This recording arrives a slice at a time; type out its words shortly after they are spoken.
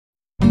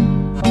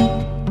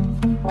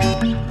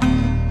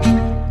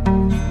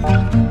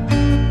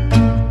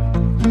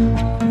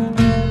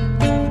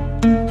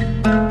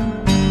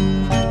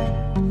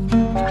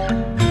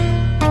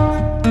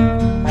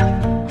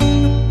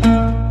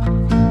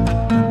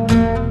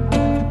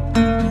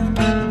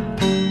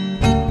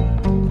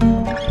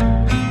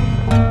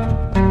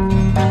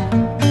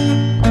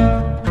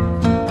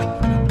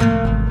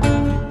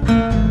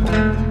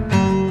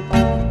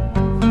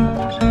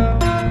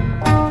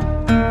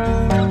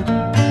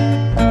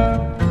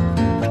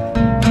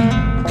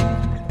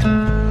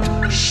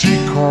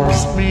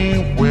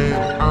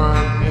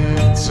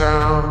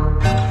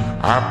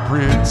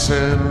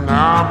pretend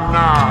I'm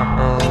not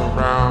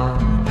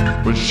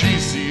around, but she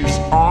sees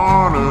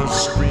on a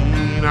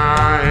screen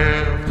I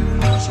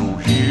am. So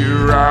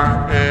here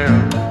I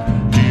am,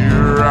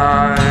 here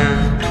I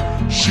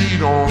am. She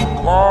don't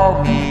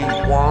call me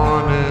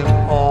one and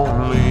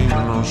only,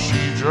 no,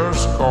 she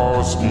just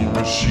calls me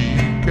when she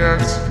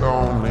gets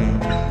lonely.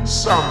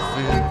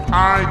 Something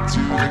I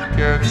do that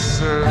gets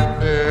her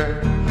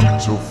there,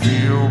 so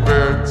feel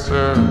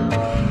better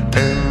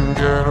and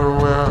get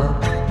well.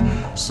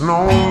 There's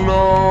no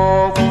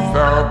love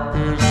without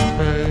this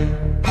pain.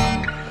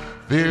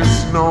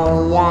 There's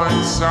no one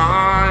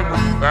time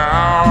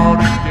without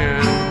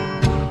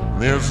again.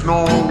 There's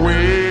no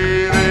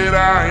way that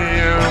I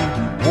am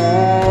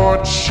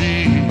what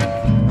she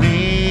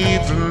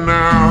needs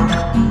now.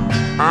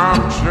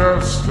 I'm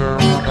just a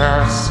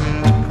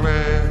passing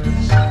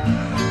glance,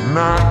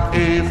 not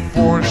a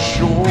for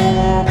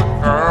sure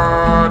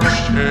but a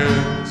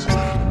chance.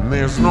 And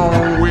there's no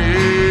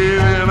way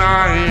that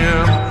I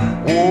am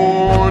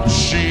what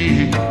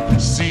she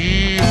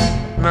sees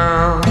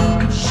now.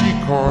 She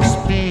calls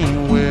me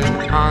when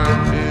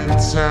I'm in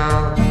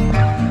town.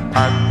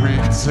 I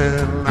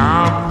pretend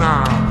I'm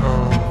not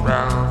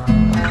around,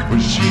 but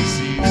she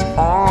sees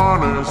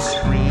on a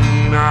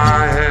screen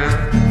I am.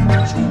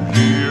 So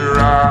here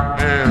I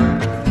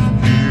am,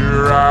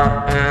 here I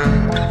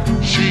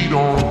am. She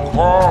don't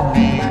call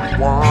me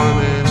one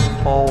and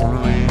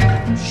only,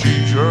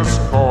 she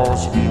just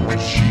calls me when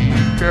she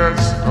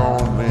gets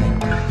lonely.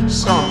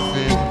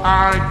 Something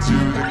I do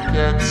that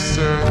gets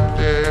her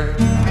there,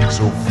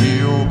 so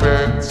feel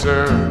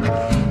better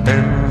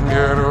and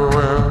get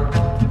well.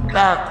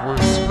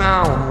 Backwards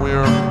now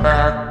we're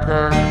back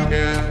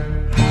again,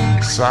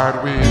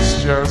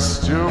 sideways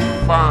just to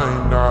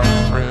find our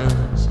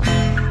friends.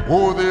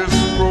 Oh, this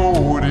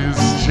road is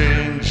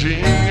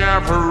changing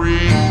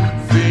everything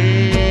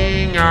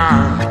I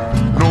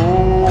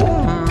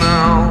know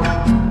now.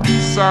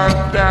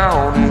 Upside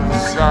down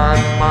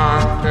inside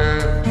my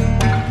head,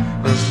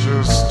 let's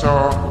just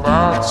talk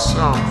about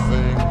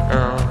something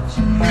else.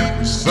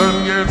 The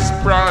sun gets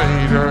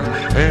brighter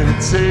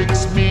and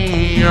takes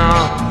me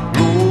alone.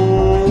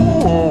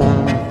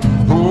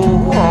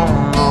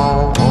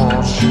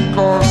 She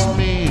calls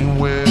me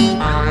when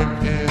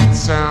I'm in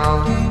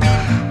town.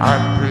 I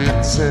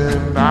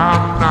pretend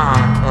I'm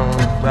not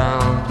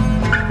around,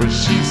 but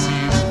she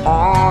sees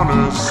on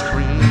a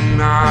screen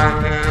I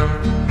am.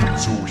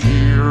 So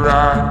here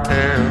I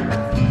am,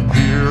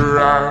 here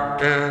I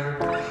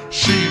am.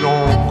 She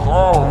don't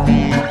call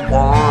me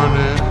one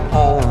and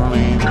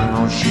only,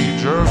 no, she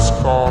just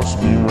calls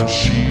me when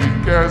she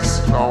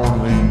gets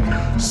lonely.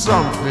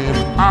 Something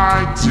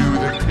I do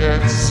that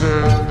gets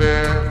her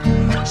there,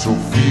 so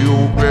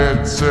feel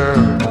better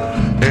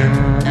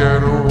and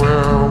get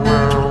well,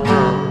 well,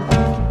 well.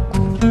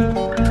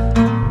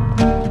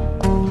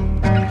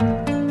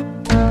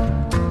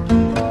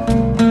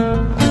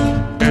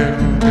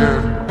 And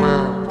get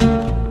well,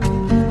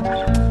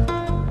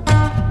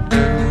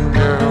 and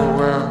get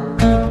well.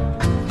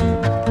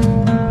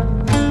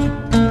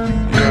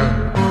 Yeah.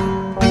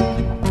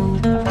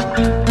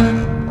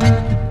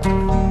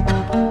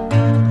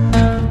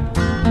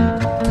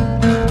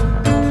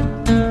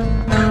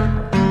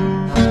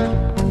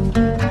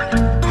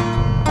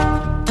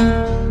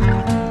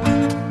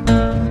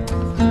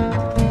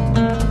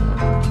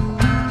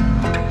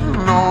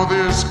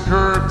 This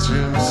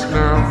curtain's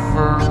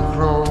never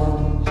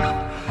closed.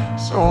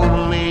 It's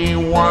only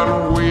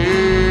one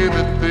way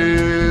that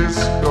this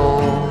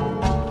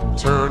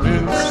goes,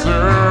 turning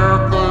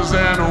circles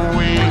and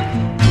we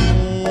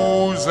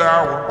lose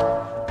our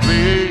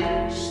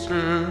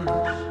places.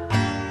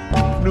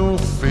 New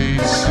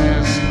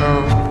faces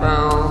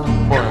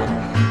around, but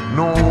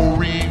no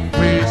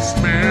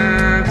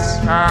replacements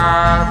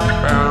I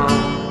found.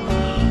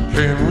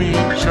 Can we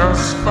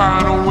just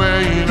find a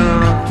way to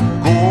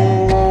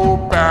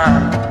go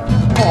back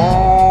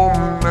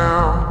home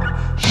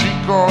now? She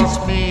calls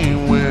me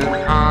when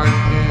I'm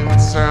in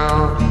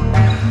town.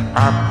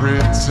 I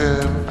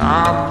pretend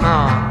I'm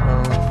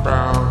not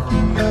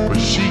around, but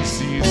she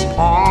sees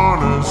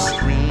on a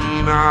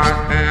screen I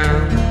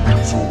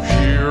am. So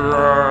here I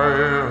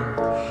am,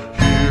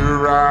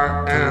 here I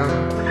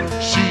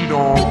am. She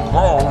don't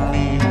call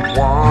me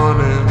one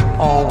and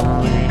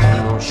only,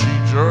 no, she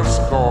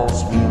just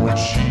calls me when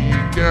she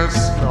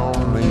gets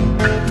lonely.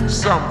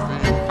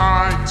 Something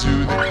I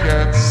do that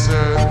gets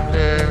her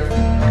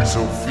there,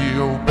 so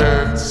feel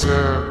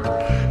better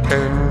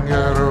and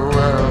get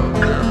well.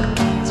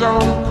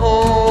 Don't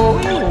call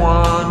me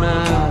one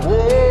and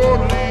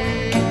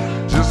only,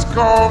 just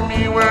call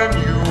me when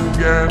you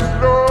get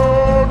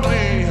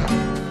lonely.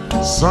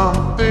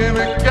 Something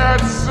that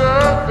gets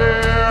her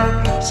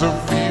there, so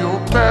feel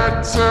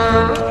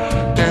better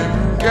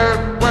and get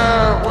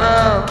well,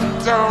 well.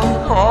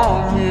 Don't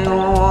call me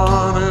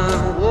one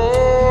and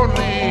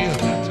only,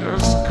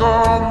 just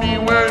call me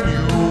when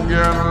you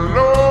get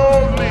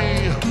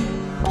lonely.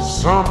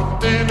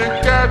 Something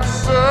that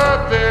gets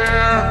her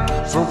there,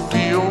 so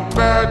feel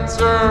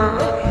better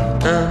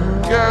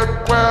and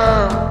get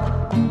well.